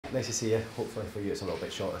Nice to see you. Hopefully for you it's a little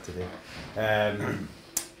bit shorter today.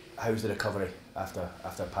 How's the recovery after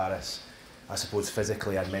Paris? I suppose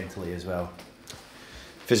physically and mentally as well.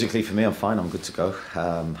 Physically for me, I'm fine. I'm good to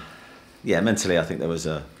go. Yeah, mentally I think there was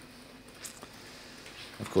of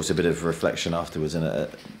course, a bit of reflection afterwards and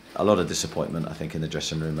a lot of disappointment, I think, in the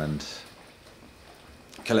dressing room, and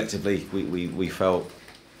collectively we felt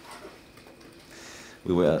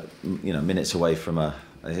we were, minutes away from a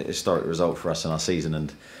historic result for us in our season,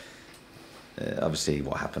 and obviously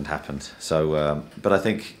what happened. So, but I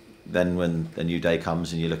think then when a new day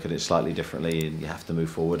comes and you look at it slightly differently, and you have to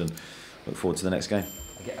move forward and look forward to the next game.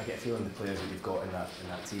 I get a feeling the players that you've got in that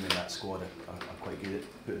team, in that squad, are quite good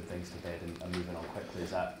at putting things to bed and moving on quickly.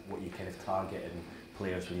 Is that what you kind of target in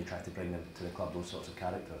players when you try to bring them to the club, those sorts of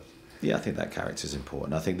characters? Yeah, I think that character is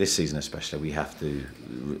important. I think this season especially, we have to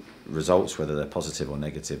results, whether they're positive or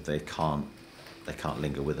negative, they can't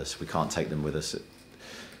linger with us. We can't take them with us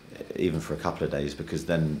even for a couple of days, because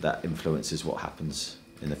then that influences what happens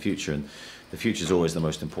in the future, and the future is always the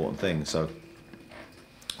most important thing. So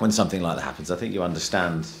when something like that happens, I think you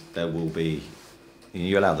understand there will be,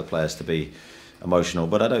 you allow the players to be emotional,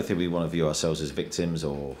 but I don't think we want to view ourselves as victims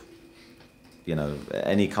or,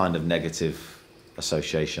 any kind of negative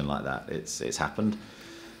association like that. It's happened.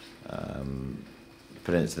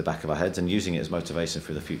 Putting it to the back of our heads and using it as motivation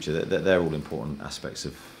for the future, they're all important aspects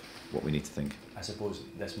of what we need to think. I suppose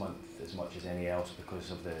this month, as much as any else, because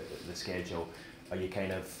of the schedule, are you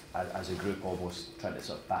kind of, as a group, almost trying to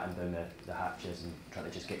sort of batten down the hatches and trying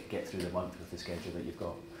to just get through the month with the schedule that you've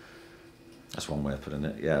got? That's one way of putting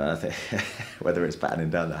it. Yeah, I think whether it's battening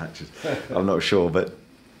down the hatches, I'm not sure, but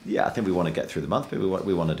yeah, I think we want to get through the month, but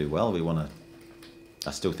we want to do well.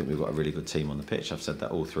 I still think we've got a really good team on the pitch. I've said that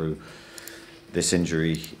all through this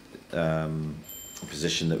injury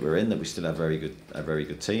position that we're in, that we still have a very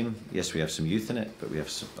good team. Yes, we have some youth in it, but we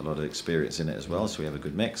have a lot of experience in it as well, so we have a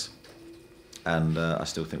good mix. And I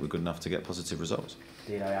still think we're good enough to get positive results.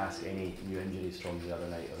 Dare I ask, any new injuries from the other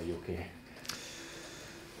night, or are you okay?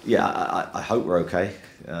 Yeah, I hope we're okay.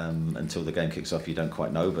 Until the game kicks off, you don't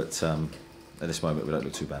quite know, but at this moment we don't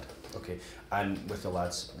look too bad. Okay, and with the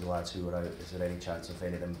lads who were out, is there any chance of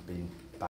any of them being